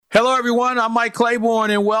Hello, everyone. I'm Mike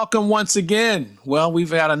Claiborne, and welcome once again. Well,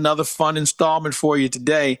 we've got another fun installment for you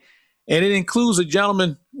today, and it includes a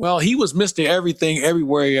gentleman. Well, he was Mr. Everything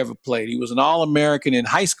everywhere he ever played. He was an All-American in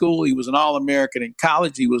high school. He was an All-American in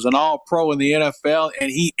college. He was an All-Pro in the NFL,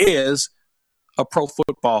 and he is a Pro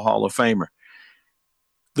Football Hall of Famer.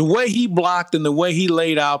 The way he blocked and the way he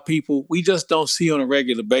laid out people, we just don't see on a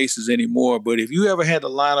regular basis anymore. But if you ever had to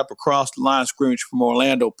line up across the line of scrimmage from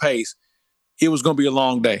Orlando Pace, it was going to be a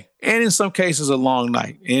long day, and in some cases, a long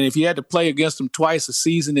night. And if you had to play against them twice a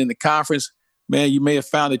season in the conference, man, you may have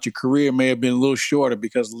found that your career may have been a little shorter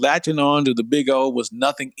because latching on to the Big O was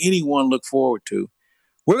nothing anyone looked forward to.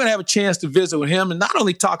 We're going to have a chance to visit with him and not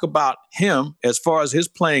only talk about him as far as his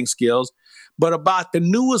playing skills, but about the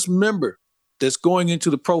newest member that's going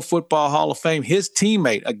into the Pro Football Hall of Fame, his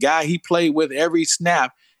teammate, a guy he played with every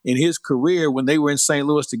snap in his career when they were in St.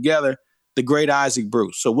 Louis together, the great Isaac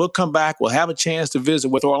Bruce. So we'll come back. We'll have a chance to visit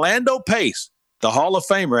with Orlando Pace, the Hall of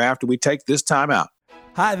Famer, after we take this time out.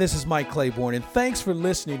 Hi, this is Mike Claiborne, and thanks for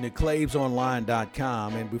listening to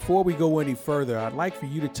ClaibsOnline.com. And before we go any further, I'd like for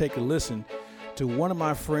you to take a listen to one of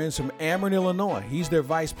my friends from Ameren, Illinois. He's their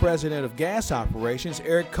Vice President of Gas Operations,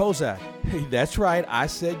 Eric Kozak. That's right, I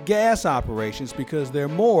said gas operations because they're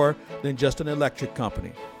more than just an electric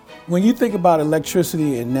company. When you think about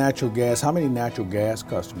electricity and natural gas, how many natural gas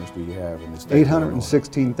customers do you have in the state?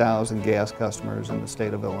 816,000 gas customers in the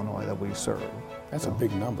state of Illinois that we serve. That's a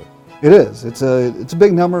big number. It is. It's a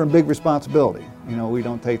big number and big responsibility. You know, we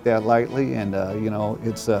don't take that lightly, and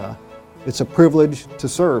it's a privilege to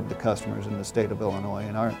serve the customers in the state of Illinois.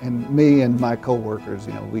 And me and my coworkers,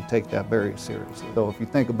 we take that very seriously. So if you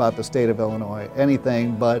think about the state of Illinois,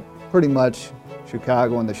 anything but pretty much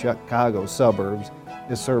Chicago and the Chicago suburbs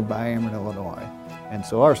is served by Ameren, Illinois. And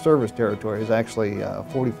so our service territory is actually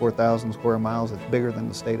 44,000 square miles. It's bigger than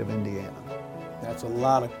the state of Indiana. That's a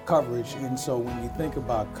lot of coverage. And so when you think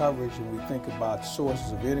about coverage and we think about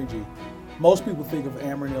sources of energy, most people think of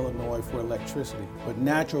Ameren, Illinois for electricity, but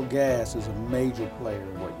natural gas is a major player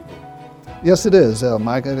in what you do. Yes, it is,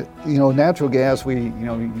 Mike. Natural gas,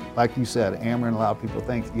 like you said, Ameren, a lot of people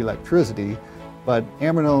think electricity, but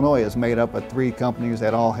Ameren, Illinois is made up of 3 companies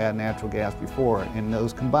that all had natural gas before, and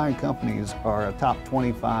those combined companies are a top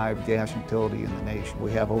 25 gas utility in the nation.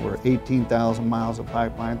 We have over 18,000 miles of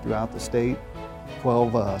pipeline throughout the state,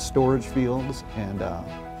 12 storage fields, and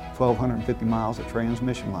 1,250 miles of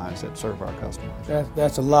transmission lines that serve our customers.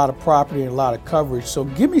 That's a lot of property and a lot of coverage. So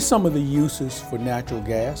give me some of the uses for natural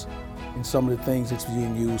gas and some of the things it's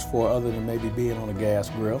being used for other than maybe being on a gas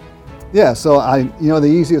grill. Yeah, so the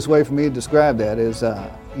easiest way for me to describe that is,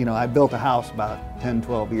 I built a house about 10,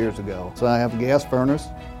 12 years ago. So I have a gas furnace.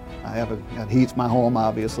 That heats my home,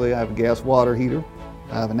 obviously. I have a gas water heater.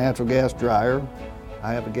 I have a natural gas dryer.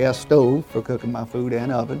 I have a gas stove for cooking my food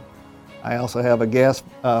and oven. I also have a gas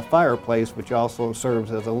fireplace, which also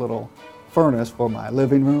serves as a little furnace for my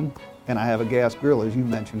living room. And I have a gas grill, as you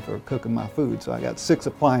mentioned, for cooking my food. So I got 6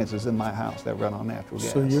 appliances in my house that run on natural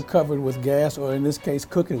gas. So you're covered with gas, or in this case,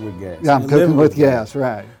 cooking with gas. Yeah, I'm cooking with gas,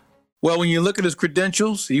 right. Well, when you look at his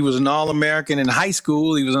credentials, he was an All-American in high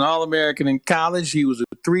school. He was an All-American in college. He was a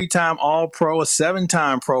 3-time All-Pro, a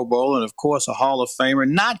 7-time Pro Bowl, and, of course, a Hall of Famer,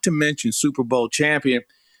 not to mention Super Bowl champion.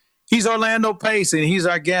 He's Orlando Pace, and he's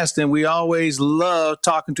our guest, and we always love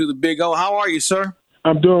talking to the Big O. How are you, sir?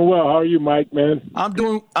 I'm doing well. How are you, Mike, man? I'm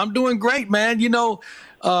doing great, man.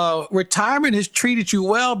 Retirement has treated you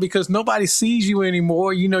well because nobody sees you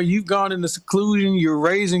anymore. You've gone into seclusion. You're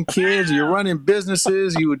raising kids. You're running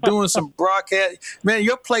businesses. You were doing some broadcast. Man,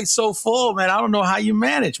 your plate's so full, man. I don't know how you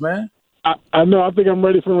manage, man. I know. I think I'm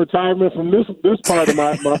ready for retirement from this part of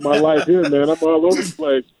my life here, man. I'm all over the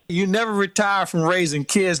place. You never retire from raising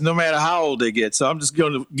kids, no matter how old they get. So I'm just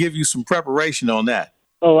going to give you some preparation on that.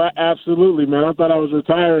 Oh, absolutely, man. I thought I was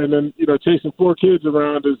retiring, and chasing 4 kids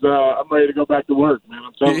around is. I'm ready to go back to work, man.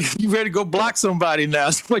 I'm telling you. You ready to go block somebody now?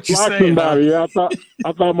 That's what you're saying. Somebody, yeah.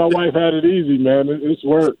 I thought my wife had it easy, man. It's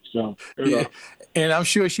work, so. Yeah. And I'm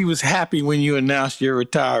sure she was happy when you announced you're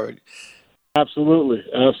retired. Absolutely.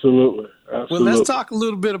 Well, let's talk a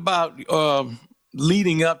little bit about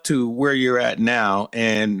leading up to where you're at now.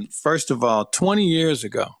 And first of all, 20 years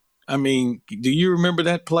ago. I mean, do you remember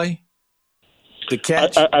that play? The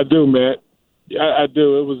catch? I do, man. I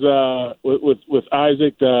do. It was with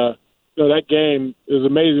Isaac. That game is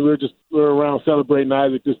amazing. We were around celebrating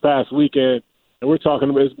Isaac this past weekend, and we're talking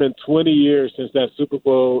about it's been 20 years since that Super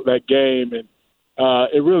Bowl, that game, and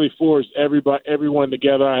it really forced everyone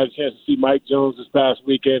together. I had a chance to see Mike Jones this past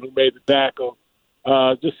weekend, who made the tackle.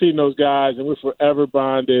 Just seeing those guys, and we're forever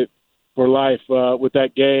bonded for life with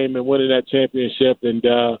that game and winning that championship. And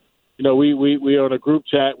we on a group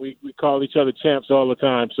chat. We call each other champs all the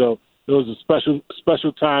time. So it was a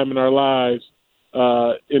special time in our lives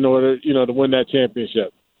in order, to win that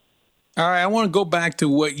championship. All right, I want to go back to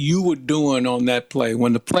what you were doing on that play.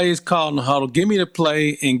 When the play is called in the huddle, give me the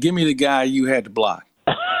play and give me the guy you had to block.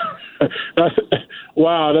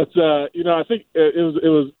 Wow, that's I think it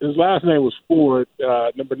was his last name was Ford,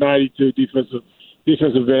 number 92, defensive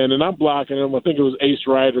end, and I'm blocking him. I think it was Ace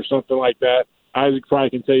Wright or something like that. Isaac probably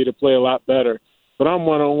can tell you to play a lot better, but I'm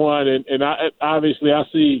 1-on-1, and I obviously I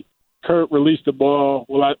see Kurt release the ball.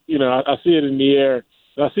 Well, I see it in the air.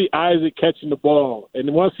 And I see Isaac catching the ball,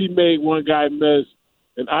 and once he made one guy miss,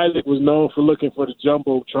 and Isaac was known for looking for the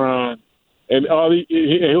jumbotron. And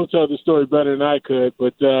he'll tell the story better than I could,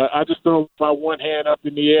 but I just threw my one hand up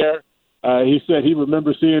in the air. He said he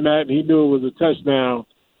remembered seeing that, and he knew it was a touchdown.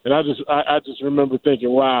 And I just remember thinking,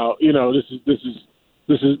 wow, this is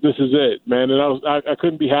it, man. And I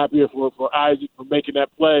couldn't be happier for Isaac for making that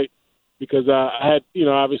play, because I had,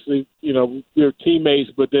 obviously, we were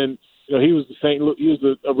teammates, but then he was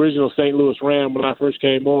the original St. Louis Ram when I first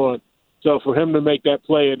came on. So for him to make that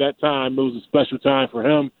play at that time, it was a special time for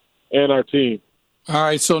him and our team. All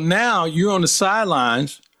right, so now you're on the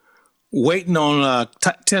sidelines waiting on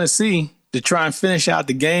Tennessee to try and finish out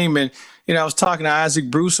the game. And, I was talking to Isaac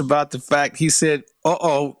Bruce about the fact, he said,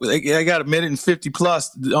 they got a minute and 50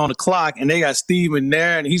 plus on the clock, and they got Steve in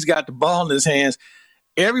there, and he's got the ball in his hands.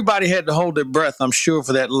 Everybody had to hold their breath, I'm sure,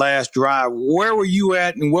 for that last drive. Where were you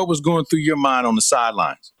at, and what was going through your mind on the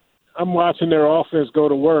sidelines? I'm watching their offense go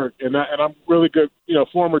to work, and I'm really good,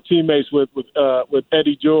 former teammates with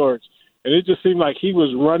Eddie George, and it just seemed like he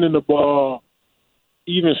was running the ball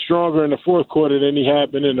even stronger in the fourth quarter than he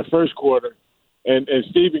had been in the first quarter. And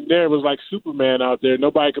Steve McNair was like Superman out there.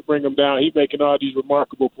 Nobody could bring him down. He's making all these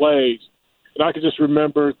remarkable plays, and I could just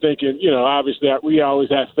remember thinking, obviously we always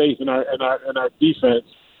have faith in our defense,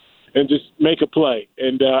 and just make a play.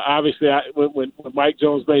 And obviously, when Mike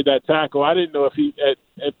Jones made that tackle, I didn't know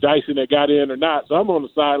if Dyson had got in or not. So I'm on the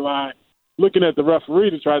sideline looking at the referee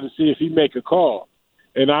to try to see if he make a call.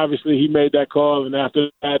 And obviously, he made that call, and after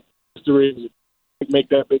that, make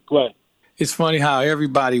that big play. It's funny how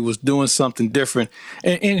everybody was doing something different.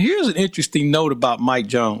 And here's an interesting note about Mike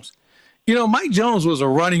Jones. Mike Jones was a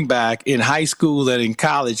running back in high school and in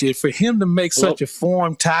college. And for him to make such a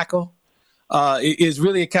form tackle, is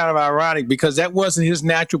really kind of ironic, because that wasn't his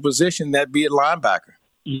natural position, that be it linebacker.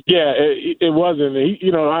 Yeah, it wasn't.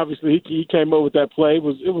 Obviously he came up with that play.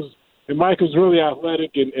 And Mike was really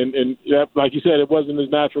athletic, and like you said, it wasn't his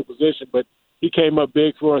natural position, but he came up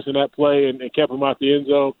big for us in that play and kept him out the end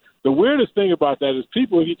zone. The weirdest thing about that is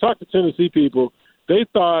if you talk to Tennessee people, they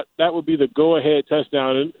thought that would be the go-ahead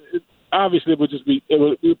touchdown, and obviously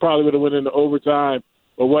we probably would have went into overtime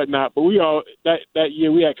or whatnot. But that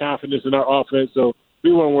year we had confidence in our offense, so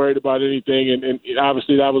we weren't worried about anything. And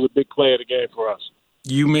obviously that was a big play of the game for us.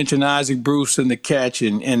 You mentioned Isaac Bruce and the catch,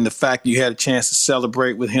 and the fact you had a chance to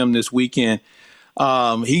celebrate with him this weekend.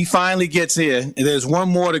 He finally gets in, and there's one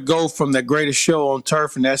more to go from the greatest show on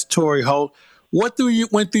turf, and that's Torrey Holt. What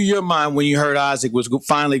went through your mind when you heard Isaac was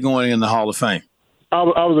finally going in the Hall of Fame? I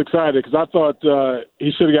was excited because I thought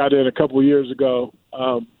he should have got in a couple of years ago.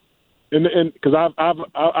 And because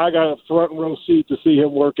I got a front row seat to see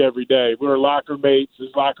him work every day. We were locker mates.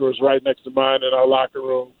 His locker was right next to mine in our locker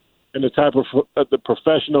room. And the type of the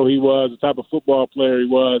professional he was, the type of football player he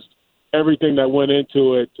was, everything that went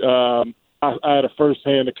into it, I had a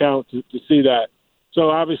firsthand account to see that. So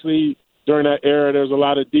obviously during that era, there was a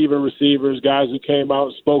lot of diva receivers, guys who came out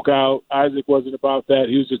and spoke out. Isaac wasn't about that.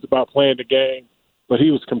 He was just about playing the game. But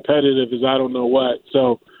he was competitive as I don't know what.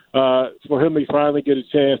 So for him to finally get a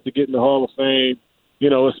chance to get in the Hall of Fame,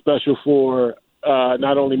 it's special for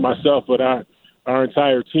not only myself but our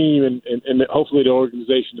entire team and hopefully the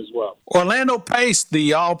organization as well. Orlando Pace,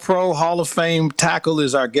 the All-Pro Hall of Fame tackle,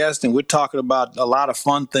 is our guest, and we're talking about a lot of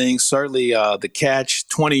fun things, certainly the catch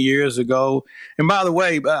 20 years ago. And by the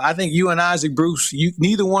way, I think you and Isaac Bruce,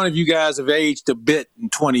 neither one of you guys have aged a bit in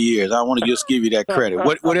 20 years. I want to just give you that credit.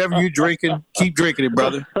 Whatever you're drinking, keep drinking it,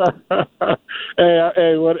 brother. I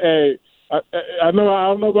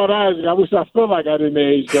don't know about Isaac. I wish I felt like I didn't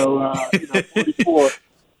age, though. 44.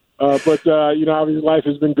 But obviously life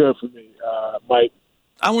has been good for me, Mike.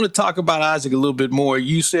 I want to talk about Isaac a little bit more.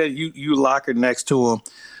 You said you lockered next to him,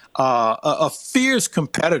 a fierce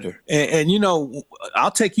competitor. And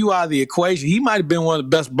I'll take you out of the equation. He might have been one of the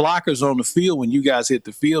best blockers on the field when you guys hit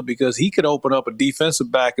the field, because he could open up a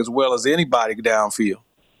defensive back as well as anybody downfield.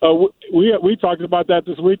 We talked about that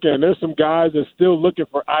this weekend. There's some guys that's still looking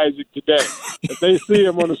for Isaac today. If they see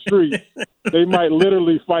him on the street, they might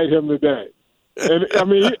literally fight him today. And I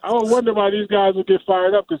mean, I don't wonder why these guys will get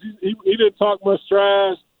fired up because he didn't talk much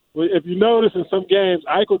trash. Well, if you notice in some games,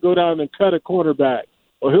 Ike will go down and cut a cornerback,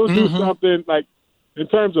 or he'll do something like in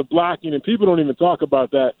terms of blocking, and people don't even talk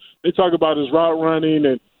about that. They talk about his route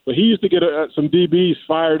running, but he used to get some DBs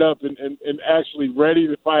fired up and actually ready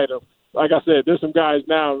to fight him. Like I said, there's some guys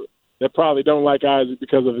now that probably don't like Isaac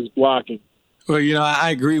because of his blocking. Well,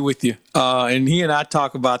 I agree with you. And he and I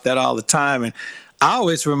talk about that all the time. And I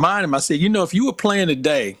always remind him, I said, if you were playing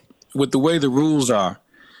today with the way the rules are,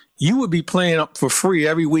 you would be playing up for free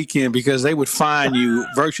every weekend because they would fine you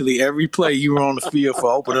virtually every play you were on the field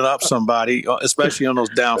for opening up somebody, especially on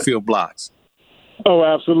those downfield blocks. Oh,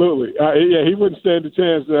 absolutely. Yeah, he wouldn't stand a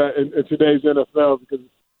chance in today's NFL because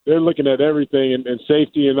they're looking at everything and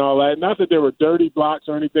safety and all that. Not that there were dirty blocks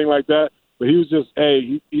or anything like that, but he was just,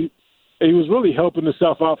 he was really helping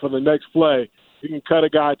himself out for the next play. He can cut a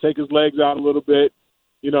guy, take his legs out a little bit.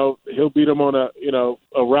 He'll beat him on a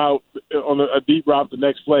route, on a deep route the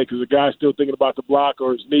next play because the guy's still thinking about the block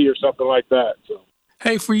or his knee or something like that. So.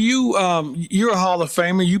 Hey, for you, you're a Hall of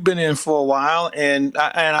Famer. You've been in for a while, and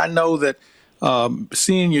I know that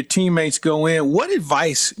seeing your teammates go in, what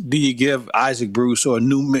advice do you give Isaac Bruce or a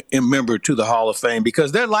new member to the Hall of Fame?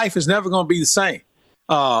 Because their life is never going to be the same.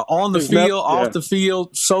 On the field, off the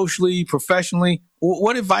field, socially, professionally.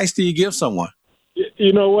 What advice do you give someone?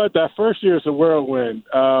 You know what? That first year is a whirlwind.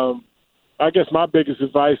 I guess my biggest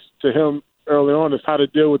advice to him early on is how to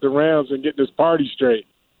deal with the Rams and get this party straight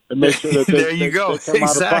and make sure that there you go.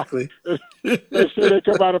 Exactly. Make sure they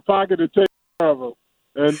come out of pocket and take care of them.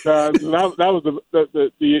 And that was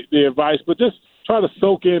the advice. But just try to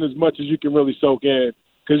soak in as much as you can really soak in.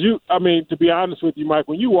 Because to be honest with you, Mike,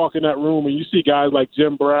 when you walk in that room and you see guys like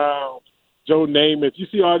Jim Brown, Joe Namath, you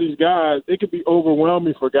see all these guys, it can be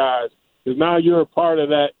overwhelming for guys. Because now you're a part of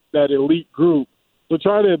that elite group. So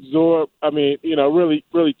try to absorb, really,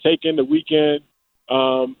 really take in the weekend,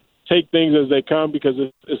 take things as they come because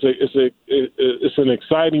it's an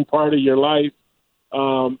exciting part of your life.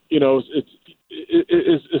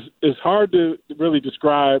 It's hard to really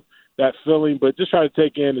describe that feeling, but just try to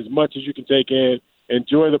take in as much as you can take in.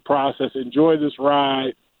 Enjoy the process, enjoy this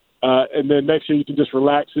ride, and then next year you can just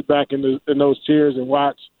relax, sit back in those chairs and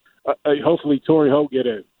watch. Hopefully, Torrey Holt get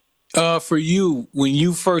in. For you, when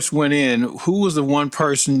you first went in, who was the one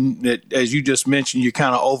person that, as you just mentioned, you're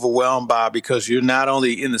kind of overwhelmed by because you're not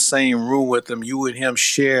only in the same room with them, you and him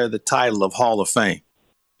share the title of Hall of Fame?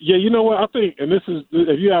 Yeah, you know what I think, and this is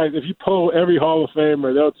if you poll every Hall of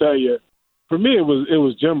Famer, they'll tell you. For me, it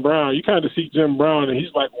was Jim Brown. You kind of see Jim Brown, and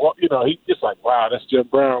he's like, he's just like, wow, that's Jim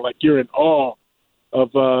Brown. Like you're in awe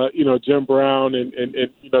of Jim Brown, and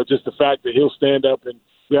just the fact that he'll stand up and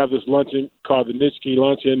we have this luncheon called the Nitschke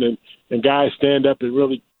Luncheon, and guys stand up and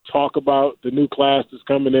really talk about the new class that's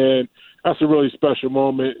coming in. That's a really special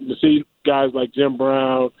moment. And to see guys like Jim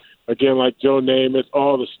Brown, again like Joe Namath,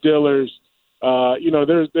 all the Steelers,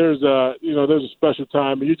 there's a special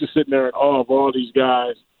time, and you're just sitting there in awe of all these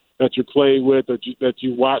guys that you played with or that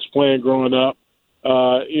you watched playing growing up.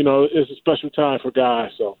 It's a special time for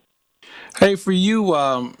guys. So. Hey, for you,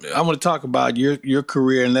 I want to talk about your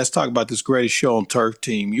career, and let's talk about this Greatest Show on Turf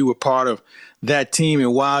team. You were part of that team,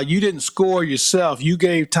 and while you didn't score yourself, you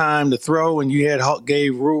gave time to throw, and you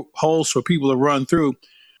gave holes for people to run through.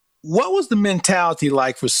 What was the mentality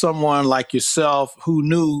like for someone like yourself who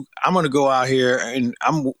knew I'm going to go out here and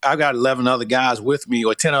I got 11 other guys with me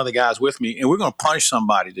or 10 other guys with me, and we're going to punch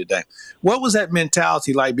somebody today? What was that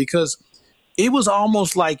mentality like? Because it was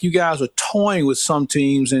almost like you guys were toying with some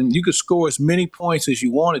teams and you could score as many points as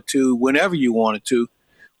you wanted to whenever you wanted to.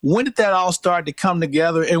 When did that all start to come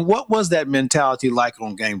together, and what was that mentality like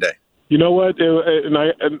on game day? You know what?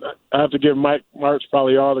 I have to give Mike Martz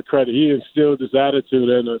probably all the credit. He instilled this attitude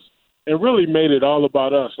in us and really made it all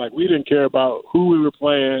about us. Like, we didn't care about who we were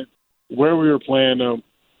playing, where we were playing them.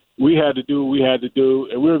 We had to do what we had to do,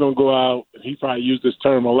 and we were going to go out, and he probably used this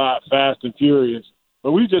term a lot, fast and furious.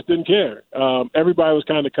 But we just didn't care. Everybody was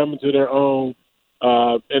kind of coming to their own.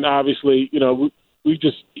 And obviously, we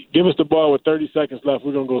just give us the ball with 30 seconds left,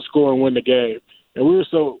 we're going to go score and win the game. And we were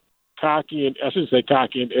so cocky, and I shouldn't say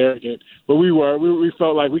cocky and arrogant, but we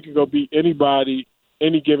felt like we could go beat anybody,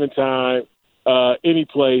 any given time, any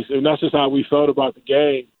place. And that's just how we felt about the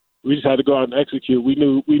game. We just had to go out and execute. We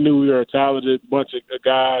knew we were a talented bunch of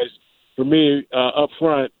guys. For me, up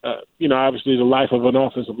front, obviously the life of an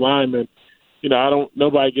offensive lineman,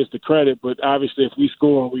 nobody gets the credit, but obviously if we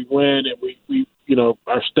score and we win and we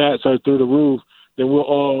our stats are through the roof, then we'll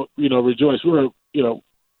all, rejoice. We're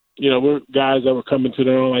guys that were coming to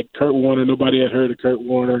their own, like Kurt Warner. Nobody had heard of Kurt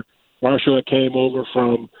Warner. Marshall came over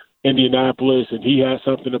from Indianapolis, and he had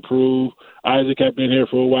something to prove. Isaac had been here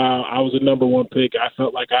for a while. I was a number one pick. I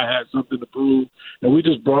felt like I had something to prove. And we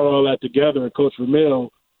just brought all that together, and Coach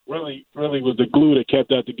Vermeil really was the glue that kept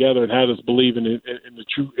that together and had us believing in the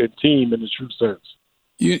true team in the true sense.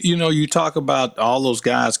 You talk about all those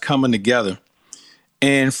guys coming together.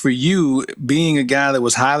 And for you, being a guy that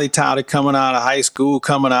was highly touted coming out of high school,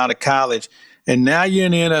 coming out of college, and now you're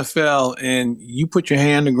in the NFL and you put your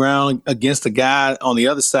hand on the ground against a guy on the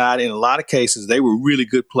other side. In a lot of cases, they were really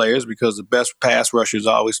good players because the best pass rushers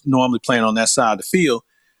always normally playing on that side of the field.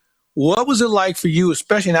 What was it like for you,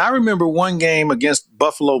 especially? And I remember one game against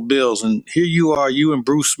Buffalo Bills, and here you are, you and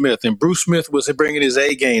Bruce Smith. And Bruce Smith was bringing his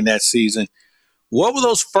A game that season. What were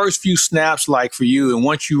those first few snaps like for you? And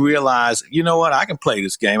once you realized, you know what, I can play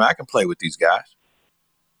this game. I can play with these guys.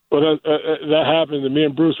 Well, that happened. And me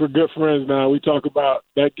and Bruce were good friends now. We talk about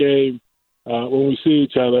that game when we see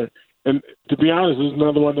each other. And to be honest, it was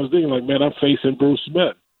another one of those things like, man, I'm facing Bruce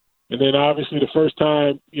Smith. And then obviously the first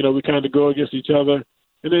time, we kind of go against each other.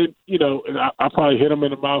 And then, and I probably hit him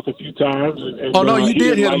in the mouth a few times. Oh, no, you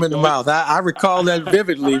did hit him in the mouth. I recall that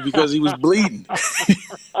vividly because he was bleeding.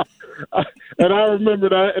 And I remember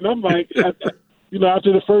that. And I'm like,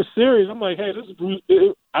 after the first series, I'm like, hey, this is Bruce.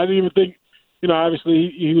 I didn't even think,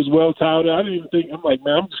 obviously he was well touted. I didn't even think, I'm like,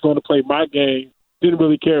 man, I'm just going to play my game. Didn't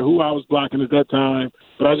really care who I was blocking at that time.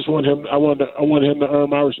 But I just wanted him, I wanted him to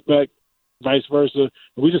earn my respect, vice versa.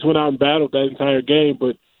 And we just went out and battled that entire game.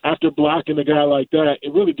 But after blocking a guy like that,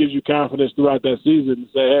 it really gives you confidence throughout that season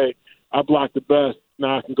to say, hey, I blocked the best.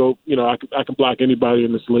 Now I can go, I can block anybody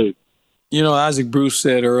in this league. Isaac Bruce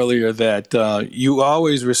said earlier that you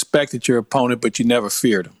always respected your opponent, but you never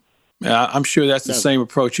feared him. I'm sure that's the same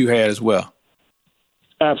approach you had as well.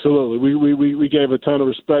 Absolutely. We gave a ton of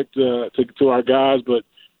respect to our guys, but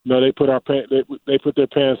they put they put their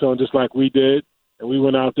pants on just like we did, and we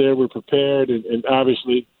went out there, we're prepared, and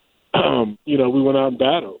obviously we went out and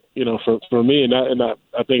battled, for me, and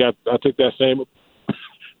I think I took that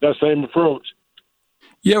same approach.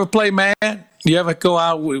 You ever play mad? You ever go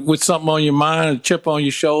out with something on your mind, a chip on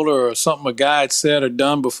your shoulder, or something a guy had said or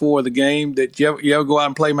done before the game that you ever go out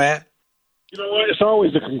and play mad? You know what? It's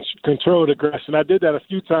always a controlled aggression. I did that a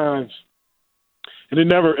few times, and it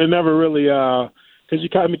never really because you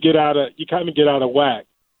kind of get out of whack.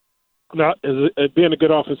 Now, as being a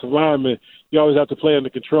good offensive lineman, you always have to play in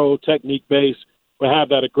the control, technique base, but have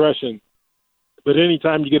that aggression. But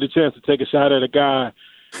anytime you get a chance to take a shot at a guy,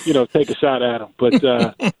 take a shot at him. But,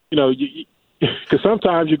 because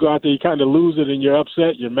sometimes you go out there, you kind of lose it and you're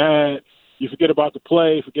upset, you're mad, you forget about the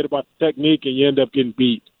play, forget about the technique, and you end up getting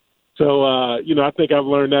beat. So, I think I've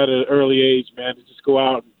learned that at an early age, man, to just go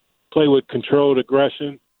out and play with controlled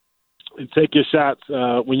aggression and take your shots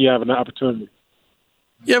when you have an opportunity.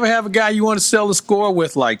 You ever have a guy you want to sell the score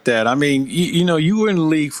with like that? I mean, you were in the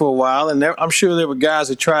league for a while, and I'm sure there were guys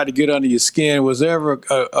that tried to get under your skin. Was there ever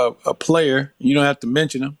a player, you don't have to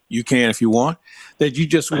mention him, you can if you want, that you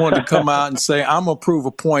just wanted to come out and say, I'm going to prove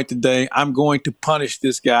a point today. I'm going to punish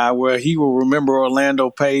this guy, where he will remember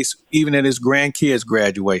Orlando Pace even at his grandkids'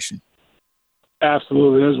 graduation?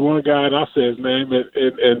 Absolutely. There's one guy, and I'll say his name,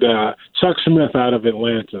 and Chuck Smith out of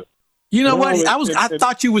Atlanta. You know what? I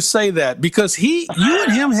thought you would say that because you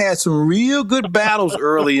and him had some real good battles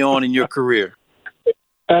early on in your career.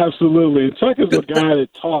 Absolutely. Chuck is a guy that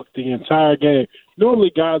talked the entire game.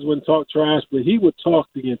 Normally guys wouldn't talk trash, but he would talk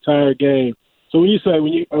the entire game. So when you say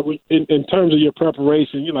in terms of your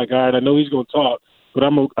preparation, you're like, all right, I know he's going to talk, but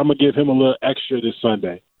I'm gonna give him a little extra this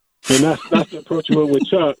Sunday. And that's the approach you went with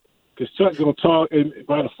Chuck, because Chuck's going to talk. And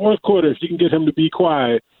by the fourth quarter, if you can get him to be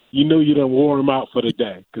quiet, you knew you done wore him out for the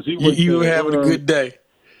day. You were having a good day.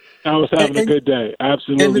 I was having a good day,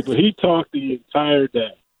 absolutely. But he talked the entire day.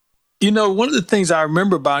 One of the things I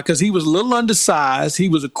remember about, because he was a little undersized, he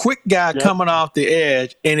was a quick guy coming off the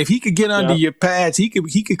edge, and if he could get under your pads, he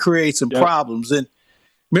could create some problems. And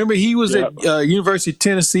remember, he was at University of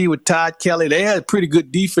Tennessee with Todd Kelly. They had a pretty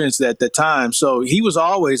good defense at that time, so he was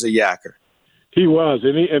always a yacker. He was,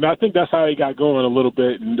 and I think that's how he got going a little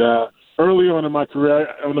bit. And early on in my career,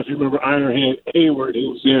 I don't know if you remember Ironhead Hayward,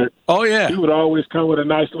 who was there. Oh, yeah. He would always come with a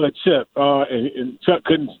nice little chip, and Chuck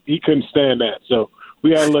couldn't stand that. So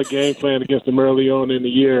we had a little game plan against him early on in the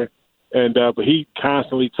year, and but he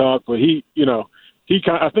constantly talked. But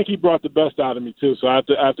I think he brought the best out of me too. So I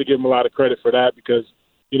have to give him a lot of credit for that, because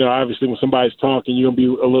obviously when somebody's talking, you're gonna be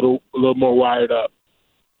a little more wired up.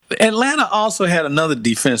 Atlanta also had another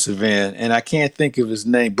defensive end, and I can't think of his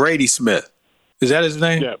name. Brady Smith. Is that his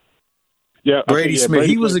name? Yeah. Brady Smith.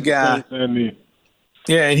 Brady he was a guy.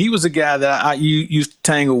 And he was a guy that you used to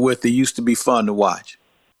tangle with that used to be fun to watch.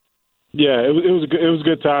 Yeah, it was a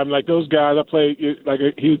good time. Like those guys,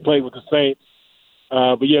 he played with the Saints.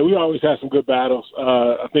 But yeah, we always had some good battles.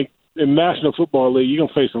 I think in National Football League, you're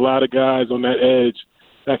gonna face a lot of guys on that edge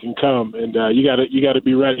that can come, and you gotta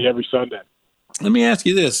be ready every Sunday. Let me ask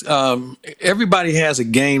you this: everybody has a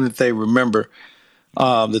game that they remember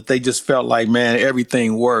that they just felt like, man,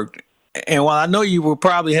 everything worked. And while I know you were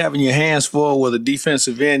probably having your hands full with a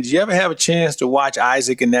defensive end, did you ever have a chance to watch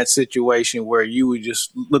Isaac in that situation where you would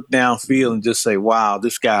just look downfield and just say, wow,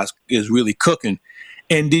 this guy is really cooking?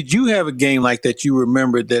 And did you have a game like that you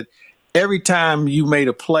remembered that every time you made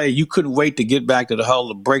a play, you couldn't wait to get back to the huddle,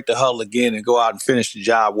 to break the huddle again and go out and finish the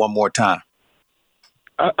job one more time?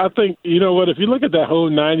 I think, you know what, if you look at that whole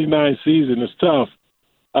 99 season, it's tough.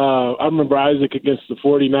 I remember Isaac against the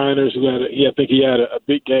 49ers. I think he had a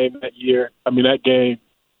big game that game.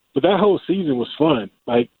 But that whole season was fun.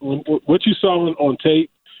 Like, what you saw on tape,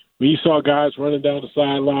 when you saw guys running down the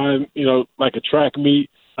sideline, like a track meet,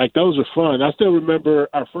 like those were fun. I still remember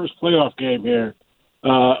our first playoff game here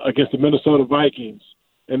against the Minnesota Vikings.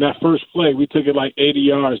 And that first play, we took it like 80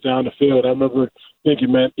 yards down the field. I remember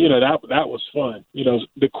thinking, man, that was fun.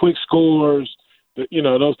 The quick scores,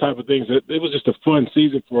 those type of things. It was just a fun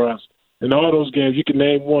season for us. And all those games, you can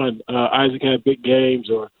name one. Isaac had big games,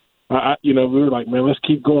 or we were like, man, let's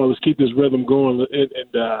keep going, let's keep this rhythm going.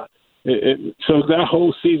 So that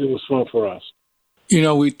whole season was fun for us.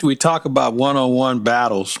 We talk about one-on-one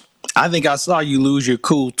battles. I think I saw you lose your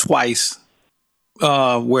cool twice,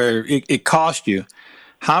 where it cost you.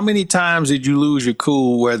 How many times did you lose your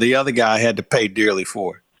cool where the other guy had to pay dearly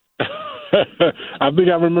for it? I think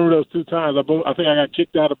I remember those 2 times. I think I got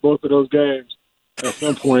kicked out of both of those games at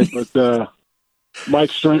some point. But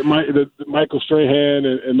Michael Strahan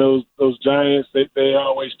and those Giants, they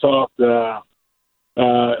always talked a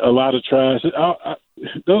lot of trash.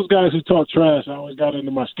 Those guys who talk trash, I always got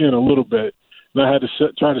into my skin a little bit, and I had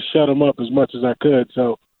to try to shut them up as much as I could.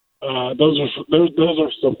 So those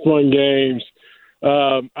are some fun games.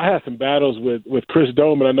 I had some battles with Chris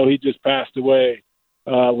Doman. I know he just passed away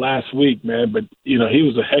last week, man, but he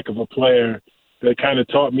was a heck of a player that kind of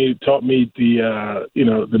taught me the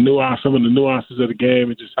some of the nuances of the game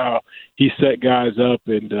and just how he set guys up,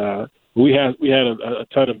 and we had a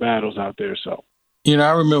ton of battles out there. So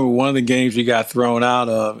I remember one of the games you got thrown out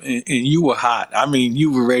of, and you were hot. I mean,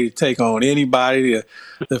 you were ready to take on anybody,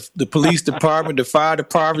 the police department, the fire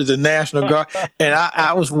department, the National Guard. And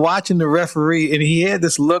I was watching the referee, and he had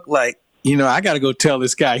this look like, I got to go tell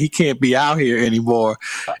this guy he can't be out here anymore.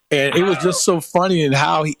 And it was just so funny and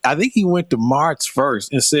how I think he went to Martz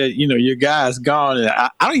first and said, your guy's gone. And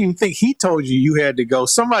I don't even think he told you had to go.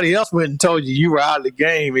 Somebody else went and told you were out of the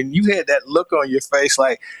game, and you had that look on your face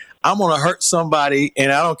like, I'm going to hurt somebody,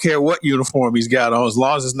 and I don't care what uniform he's got on, as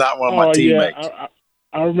long as it's not one of my teammates. Yeah.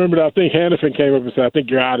 I remember that. I think Hannafin came up and said, I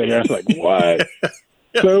think you're out of here. I was like, what?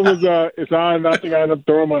 So it was, it's on. I think I ended up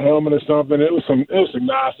throwing my helmet or something. It was some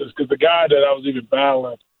nonsense because the guy that I was even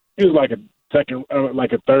battling, he was like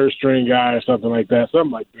a third string guy or something like that. So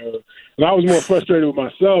I'm like, dude. And I was more frustrated with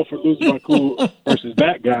myself for losing my cool versus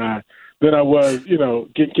that guy than I was,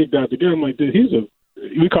 getting kicked out the game. I'm like, dude,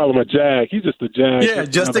 we call him a jag. He's just a jag. Yeah,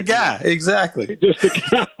 just a guy. Exactly. Just a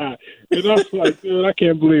guy. And I was like, dude, I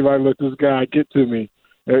can't believe I let this guy get to me.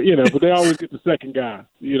 But they always get the second guy,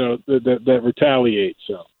 that retaliates.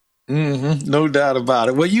 So, no doubt about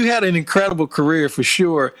it. Well, you had an incredible career for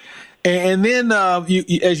sure. And then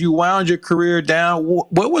as you wound your career down,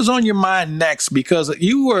 what was on your mind next? Because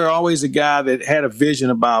you were always a guy that had a vision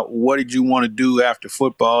about what did you want to do after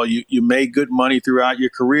football. You made good money throughout your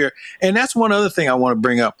career. And that's one other thing I want to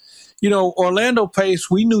bring up. Orlando Pace,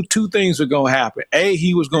 we knew 2 things were going to happen. A,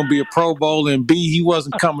 he was going to be a Pro Bowler, and B, he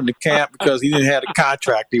wasn't coming to camp because he didn't have the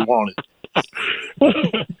contract he wanted.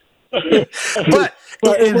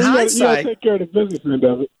 But in hindsight, you take care of the business end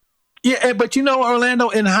of it. Yeah, but Orlando,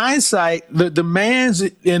 in hindsight, the demands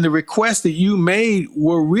and the requests that you made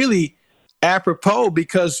were really apropos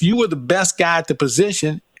because you were the best guy at the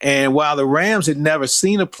position. And while the Rams had never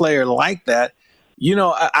seen a player like that,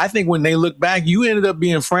 I think when they look back, you ended up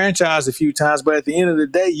being franchised a few times, but at the end of the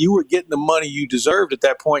day, you were getting the money you deserved at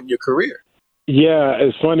that point in your career. Yeah,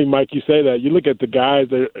 it's funny, Mike, you say that. You look at the guys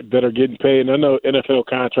that are getting paid, and I know NFL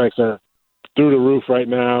contracts are through the roof right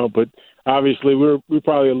now, but obviously we're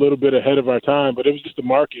probably a little bit ahead of our time, but it was just the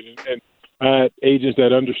market. And I had agents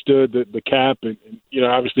that understood the cap and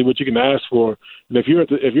obviously what you can ask for. And if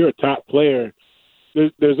you're a top player,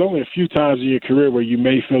 there's only a few times in your career where you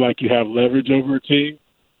may feel like you have leverage over a team.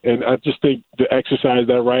 And I just think to exercise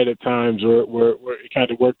that right at times where it kind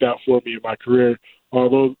of worked out for me in my career.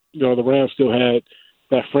 Although, the Rams still had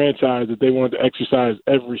that franchise that they wanted to exercise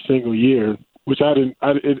every single year, which I didn't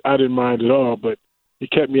mind at all, but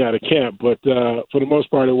it kept me out of camp. But for the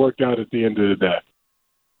most part, it worked out at the end of the day.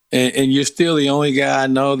 And you're still the only guy I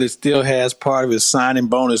know that still has part of his signing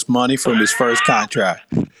bonus money from his first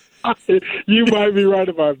contract. You might be right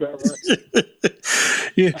about that,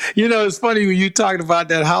 right? You know, it's funny when you talking about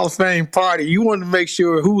that Hall of Fame party, you wanted to make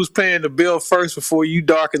sure who was paying the bill first before you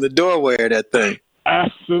darkened the doorway of that thing.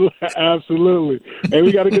 Absolutely. And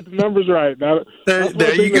we got to get the numbers right. Now, that's one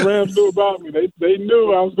thing the Rams knew about me. They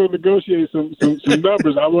knew I was going to negotiate some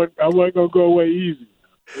numbers. I wasn't going to go away easy.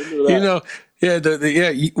 You know,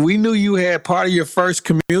 we knew you had part of your first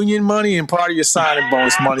communion money and part of your signing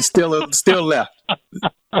bonus money still left.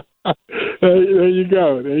 There you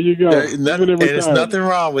go. And there's nothing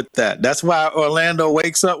wrong with that. That's why Orlando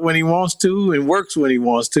wakes up when he wants to and works when he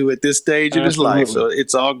wants to at this stage of his life. So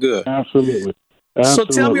it's all good. Absolutely. So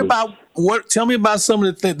tell me about some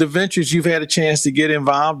of the ventures you've had a chance to get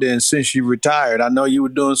involved in since you retired. I know you were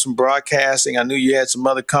doing some broadcasting. I knew you had some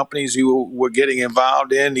other companies you were getting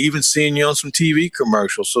involved in, even seeing you on some TV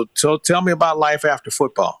commercials. So tell me about life after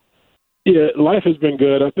football. Yeah, life has been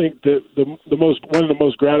good. I think that one of the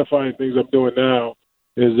most gratifying things I'm doing now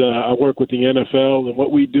is I work with the NFL, and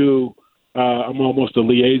what we do, I'm almost a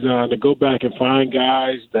liaison to go back and find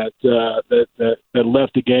guys that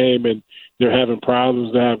left the game and they're having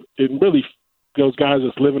problems. Those guys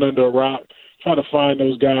that's living under a rock, try to find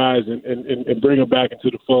those guys and bring them back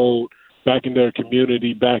into the fold, back in their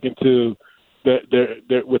community, back into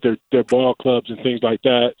their ball clubs and things like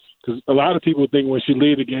that. Because a lot of people think once you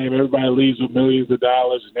leave the game, everybody leaves with millions of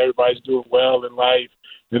dollars and everybody's doing well in life,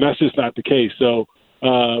 and that's just not the case. So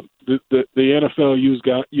the NFL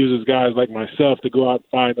uses guys like myself to go out and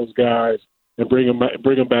find those guys and bring them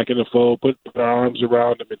back in the fold, put our arms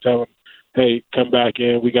around them and tell them, hey, come back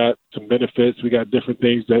in. We got some benefits. We got different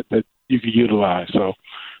things that you can utilize. So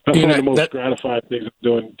that's one of the most gratifying things I'm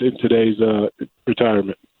doing in today's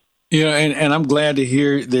retirement. And I'm glad to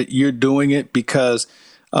hear that you're doing it because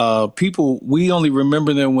people, we only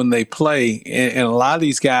remember them when they play. And a lot of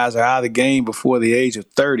these guys are out of the game before the age of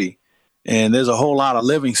 30. And there's a whole lot of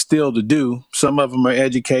living still to do. Some of them are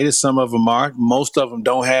educated. Some of them aren't. Most of them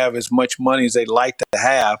don't have as much money as they'd like to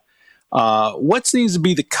have. What seems to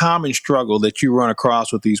be the common struggle that you run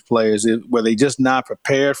across with these players? Were they just not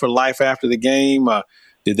prepared for life after the game?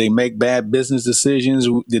 Did they make bad business decisions?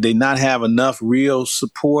 Did they not have enough real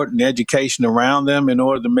support and education around them in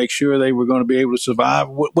order to make sure they were going to be able to survive?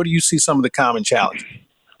 What do you see some of the common challenges?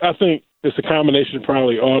 I think it's a combination of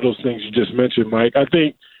probably all those things you just mentioned, Mike. I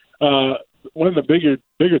think one of the bigger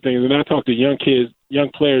things, and I talk to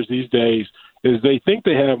young players these days, is they think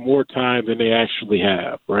they have more time than they actually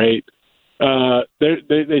have, right?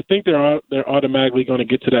 They think they're automatically going to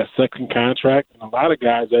get to that second contract, and a lot of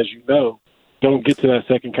guys, as you know, don't get to that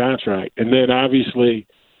second contract. And then obviously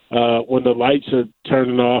when the lights are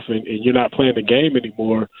turning off and you're not playing the game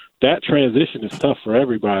anymore, that transition is tough for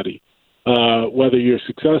everybody, whether you're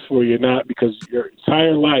successful or you're not, because your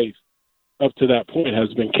entire life up to that point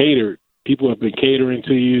has been catered. People have been catering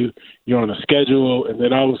to you. You're on a schedule, and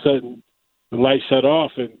then all of a sudden the lights shut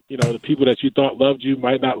off, and the people that you thought loved you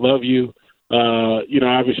might not love you.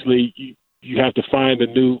 Obviously you have to find a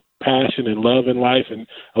new passion and love in life, and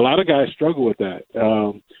a lot of guys struggle with that,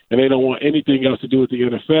 and they don't want anything else to do with the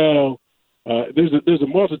NFL. There's a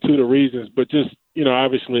multitude of reasons, but just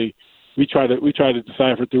obviously we try to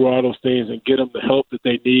decipher through all those things and get them the help that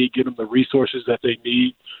they need, get them the resources that they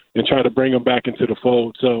need, and try to bring them back into the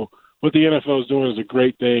fold. So what the NFL is doing is a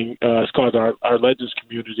great thing. It's called our Legends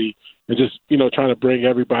community, and just trying to bring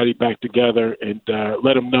everybody back together and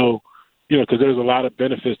let them know. Because there's a lot of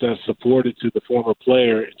benefits that's afforded to the former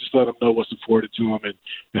player, and just let them know what's afforded to them and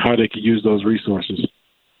how they can use those resources.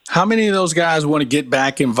 How many of those guys want to get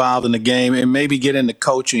back involved in the game and maybe get into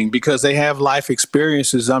coaching because they have life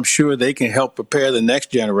experiences I'm sure they can help prepare the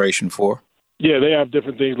next generation for? Yeah, they have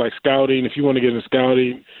different things like scouting. If you want to get into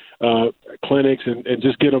scouting, clinics, and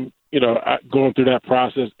just get them, going through that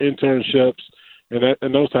process, internships,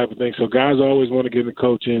 and those type of things. So guys always want to get into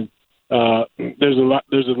coaching. There's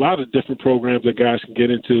a lot of different programs that guys can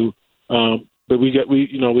get into, but we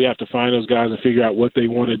have to find those guys and figure out what they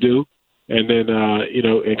want to do, and then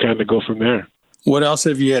and kind of go from there. What else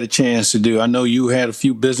have you had a chance to do? I know you had a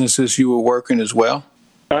few businesses you were working as well.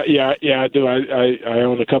 Yeah, I do. I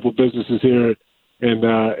own a couple businesses here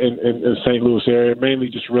in St. Louis area, mainly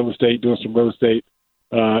just real estate, doing some real estate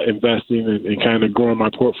investing and kind of growing my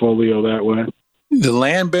portfolio that way. The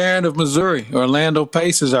land baron of Missouri, Orlando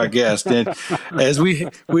Pace, is our guest. And as we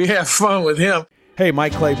have fun with him, Hey,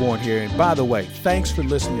 Mike Claiborne here. And by the way, thanks for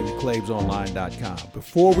listening to ClaibsOnline.com.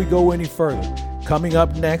 Before we go any further, coming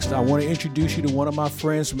up next, I want to introduce you to one of my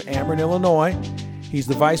friends from Ameren, Illinois. He's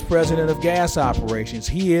the Vice President of Gas Operations.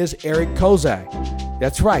 He is Eric Kozak.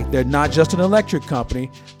 That's right. They're not just an electric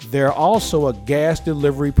company. They're also a gas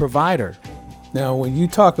delivery provider. Now, when you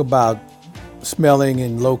talk about smelling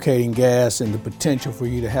and locating gas and the potential for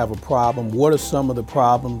you to have a problem, what are some of the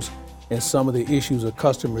problems and some of the issues a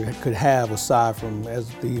customer could have aside from as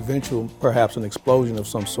the eventual, perhaps an explosion of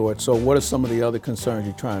some sort? So what are some of the other concerns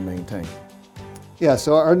you try and maintain? Yeah,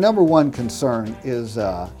 so our number one concern is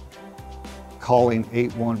calling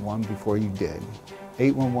 811 before you dig.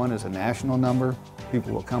 811 is a national number.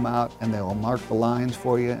 People will come out and they will mark the lines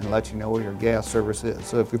for you and let you know where your gas service is.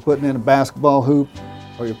 So if you're putting in a basketball hoop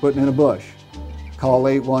or you're putting in a bush, call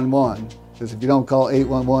 811. Because if you don't call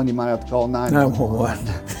 811, you might have to call 911.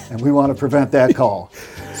 And we want to prevent that call.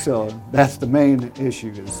 So that's the main issue,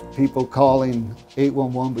 is people calling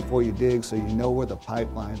 811 before you dig so you know where the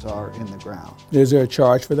pipelines are in the ground. Is there a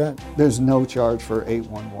charge for that? There's no charge for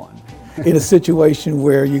 811. In a situation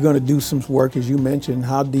where you're going to do some work, as you mentioned,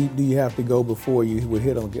 how deep do you have to go before you would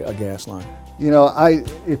hit on a gas line? You know,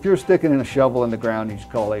 if you're sticking in a shovel in the ground, you should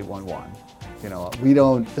call 811. You know, we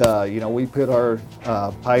don't, we put our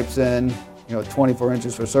pipes in, 24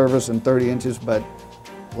 inches for service and 30 inches, but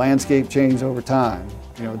landscape change over time.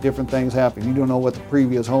 Different things happen. You don't know what the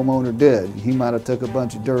previous homeowner did. He might have took a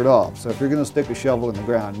bunch of dirt off. So if you're going to stick a shovel in the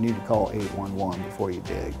ground, you need to call 811 before you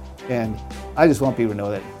dig. And I just want people to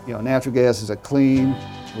know that, natural gas is a clean,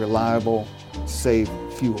 reliable, safe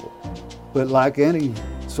fuel. But like any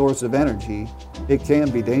source of energy, it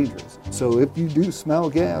can be dangerous. So if you do smell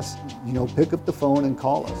gas, pick up the phone and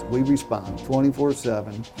call us. We respond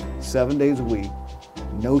 24/7, 7 days a week,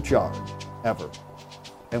 no charge, ever.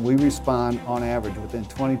 And we respond on average within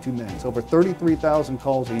 22 minutes. Over 33,000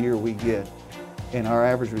 calls a year we get, and our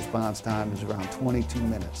average response time is around 22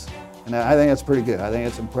 minutes. And I think that's pretty good. I think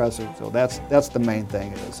it's impressive. So that's the main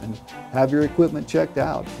thing is. And have your equipment checked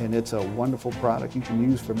out, and it's a wonderful product you can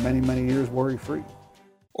use for many, many years worry-free.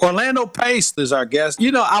 Orlando Pace is our guest.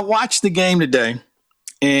 I watched the game today,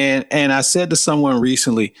 and I said to someone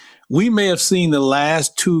recently, we may have seen the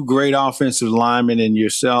last two great offensive linemen in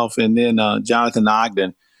yourself and then Jonathan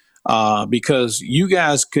Ogden, because you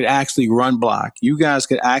guys could actually run block. You guys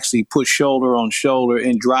could actually put shoulder on shoulder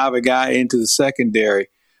and drive a guy into the secondary.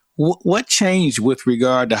 What changed with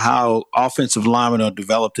regard to how offensive linemen are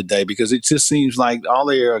developed today? Because it just seems like all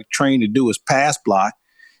they are trained to do is pass block,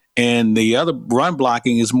 and the other run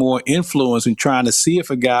blocking is more influence in trying to see if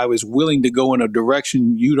a guy is willing to go in a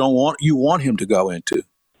direction you want him to go into.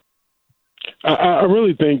 I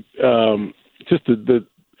really think just the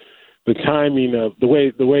timing of the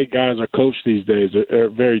way guys are coached these days are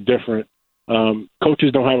very different.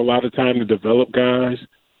 Coaches don't have a lot of time to develop guys.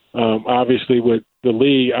 Obviously, with the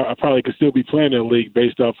league, I probably could still be playing in the league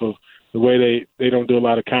based off of the way they don't do a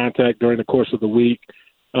lot of contact during the course of the week.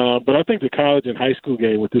 But I think the college and high school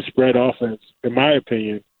game with this spread offense, in my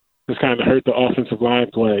opinion, has kind of hurt the offensive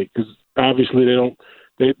line play, because obviously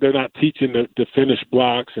they're not teaching to finish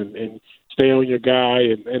blocks and stay on your guy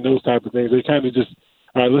and those type of things. They kind of just,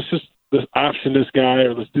 all right, let's option this guy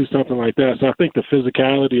or let's do something like that. So I think the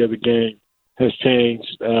physicality of the game has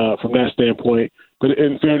changed from that standpoint. But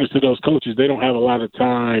in fairness to those coaches, they don't have a lot of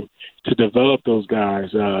time to develop those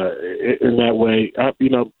guys in that way.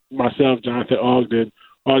 Myself, Jonathan Ogden,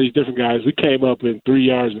 all these different guys, we came up in 3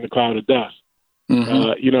 yards in a cloud of dust.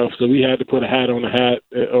 Mm-hmm. So we had to put a hat on the hat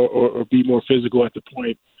or be more physical at the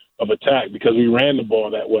point of attack because we ran the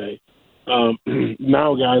ball that way.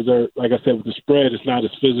 Now guys are, like I said, with the spread, it's not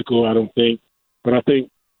as physical, I don't think. But I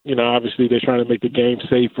think, obviously they're trying to make the game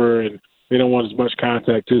safer and they don't want as much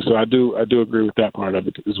contact too. So I do agree with that part of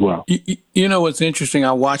it as well. What's interesting?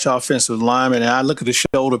 I watch offensive linemen and I look at the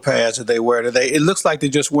shoulder pads that they wear today. It looks like they're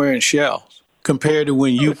just wearing shells compared to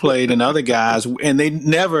when you played and other guys, and they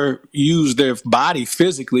never use their body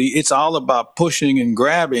physically. It's all about pushing and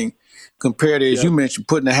grabbing compared to, as you mentioned,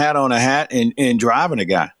 putting a hat on a hat and driving a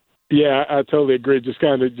guy. Yeah, I totally agree. Just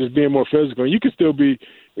kind of just being more physical. You can still be,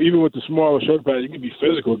 even with the smaller shoulder pads, you can be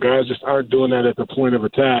physical. Guys just aren't doing that at the point of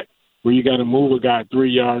attack where you got to move a guy 3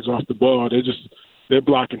 yards off the ball. They're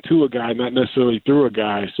blocking to a guy, not necessarily through a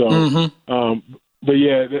guy. So, but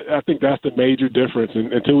yeah, I think that's the major difference.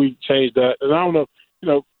 And until we change that, and I don't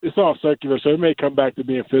know, it's all circular, so it may come back to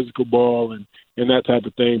being physical ball and that type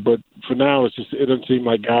of thing. But for now, it doesn't seem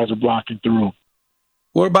like guys are blocking through.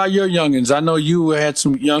 What about your youngins? I know you had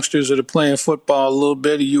some youngsters that are playing football a little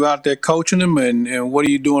bit. Are you out there coaching them, and what are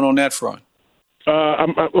you doing on that front?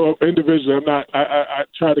 Well, individually, I'm not. I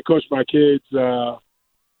try to coach my kids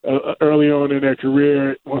early on in their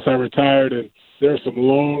career. Once I retired, and there are some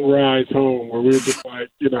long rides home where we were just like,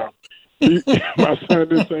 my son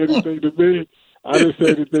didn't say anything to me. I didn't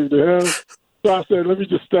say anything to him. So I said, let me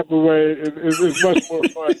just step away. It's much more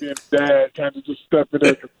fun being a dad, kind of just stepping in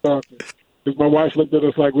and talking. Because my wife looked at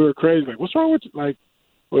us like we were crazy. Like, what's wrong with you? Like,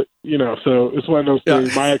 what, so it's one of those things.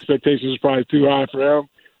 Yeah. My expectations are probably too high for him.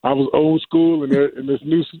 I was old school, and this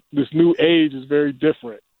new age is very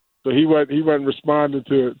different. So he wasn't responding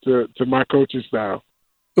to my coaching style.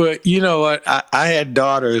 But you know what? I had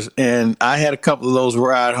daughters, and I had a couple of those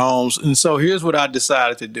ride homes. And so here's what I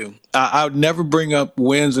decided to do. I would never bring up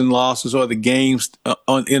wins and losses or the games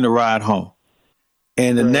in the ride home.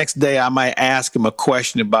 And the next day, I might ask them a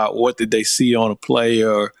question about what did they see on a play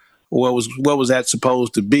or what was that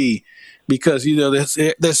supposed to be, because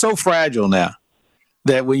they're so fragile now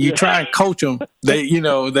that when you try and coach them, they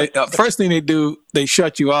first thing they do, they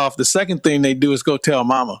shut you off. The second thing they do is go tell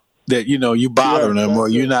mama that you bothering them or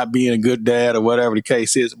you're not being a good dad or whatever the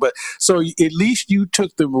case is. But so at least you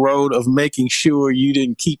took the road of making sure you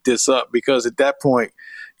didn't keep this up, because at that point,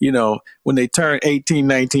 when they turn 18,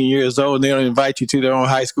 19 years old and they don't invite you to their own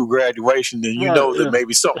high school graduation, then that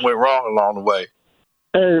maybe something went wrong along the way.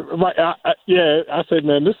 Hey, I said,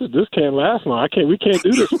 man, this can't last long. We can't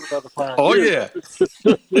do this for another 5 years.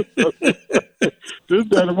 Yeah. This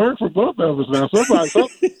doesn't work for both of us now. Somebody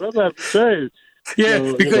has to change.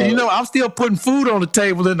 Yeah, because I'm still putting food on the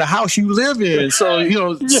table in the house you live in. So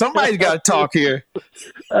somebody's got to talk here.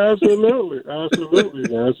 Absolutely,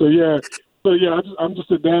 man. So I'm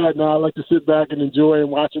just a dad now. I like to sit back and enjoy and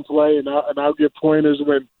watch him play, and I'll get pointers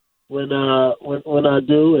when I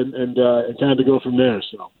do, and kind of go from there.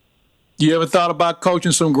 So, you ever thought about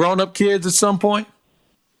coaching some grown-up kids at some point?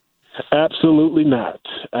 Absolutely not.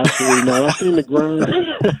 I've seen the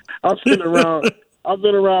grind. I've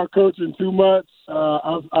been around coaching too much.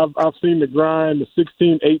 I've seen the grind, the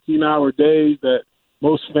 16, 18-hour days that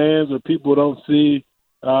most fans or people don't see.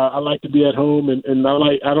 I like to be at home, and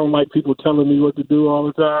I don't like people telling me what to do all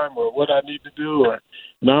the time or what I need to do, I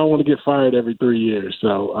don't want to get fired every 3 years.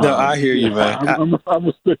 So no, I hear you, man. I'm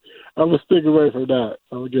gonna stick away from that.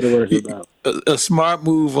 I'm gonna get away from that. A smart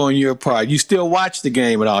move on your part. You still watch the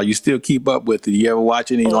game at all? You still keep up with it? You ever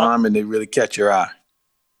watch any linemen that really catch your eye?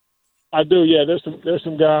 I do. Yeah, there's some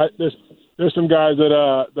guys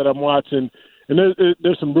that I'm watching, and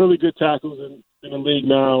there's some really good tackles in the league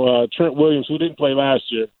now. Trent Williams, who didn't play last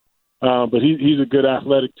year, but he's a good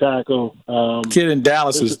athletic tackle. Kid in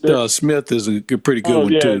Dallas Smith is a pretty good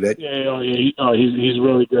one too. He's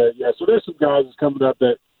really good. Yeah, so there's some guys that's coming up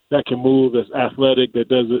that can move, that's athletic, that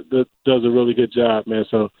does a really good job, man.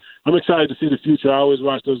 So I'm excited to see the future. I always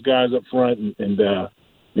watch those guys up front and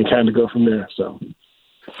kind of go from there. So.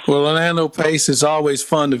 Well, Orlando Pace, it's always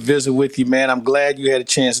fun to visit with you, man. I'm glad you had a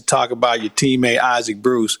chance to talk about your teammate, Isaac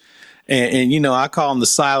Bruce. And I call him the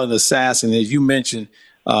silent assassin. As you mentioned,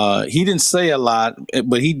 he didn't say a lot,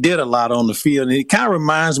 but he did a lot on the field. And it kind of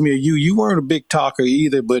reminds me of you. You weren't a big talker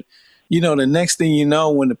either, but, the next thing you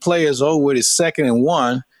know, when the play is over, it's 2nd and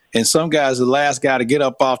 1, and some guy's the last guy to get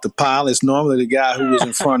up off the pile. It's normally the guy who was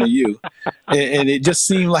in front of you. And it just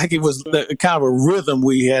seemed like it was kind of a rhythm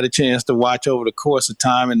we had a chance to watch over the course of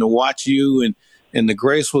time, and to watch you and the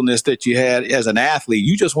gracefulness that you had as an athlete.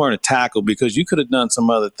 You just weren't a tackle, because you could have done some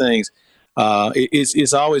other things.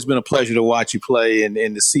 It's always been a pleasure to watch you play and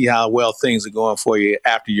to see how well things are going for you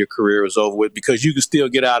after your career is over with, because you can still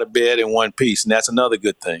get out of bed in one piece, and that's another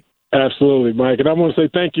good thing. Absolutely, Mike. And I want to say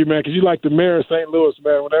thank you, man, because you like the mayor of St. Louis,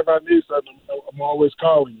 man. Whenever I need something, I'm always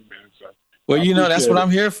calling you, man. So, well, that's what I'm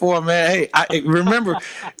here for, man. Hey, I remember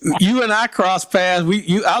you and I crossed paths.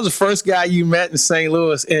 I was the first guy you met in St.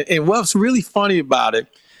 Louis. And what's really funny about it,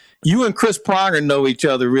 you and Chris Pronger know each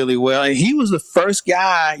other really well. And he was the first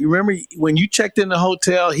guy. You remember when you checked in the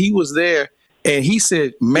hotel, he was there, and he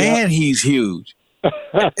said, man, he's huge.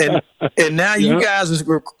 and now you guys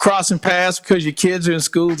are crossing paths because your kids are in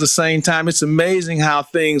school at the same time. It's amazing how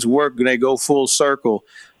things work when they go full circle.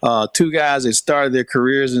 Two guys that started their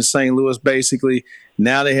careers in St. Louis, basically.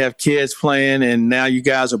 Now they have kids playing, and now you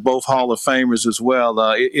guys are both Hall of Famers as well.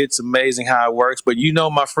 It's amazing how it works. But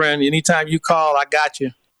my friend, anytime you call, I got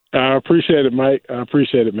you. I appreciate it, Mike. I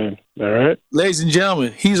appreciate it, man. All right. Ladies and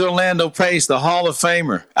gentlemen, he's Orlando Pace, the Hall of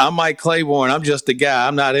Famer. I'm Mike Claiborne. I'm just a guy.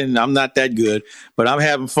 I'm not that good, but I'm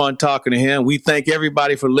having fun talking to him. We thank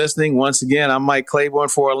everybody for listening. Once again, I'm Mike Claiborne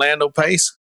for Orlando Pace.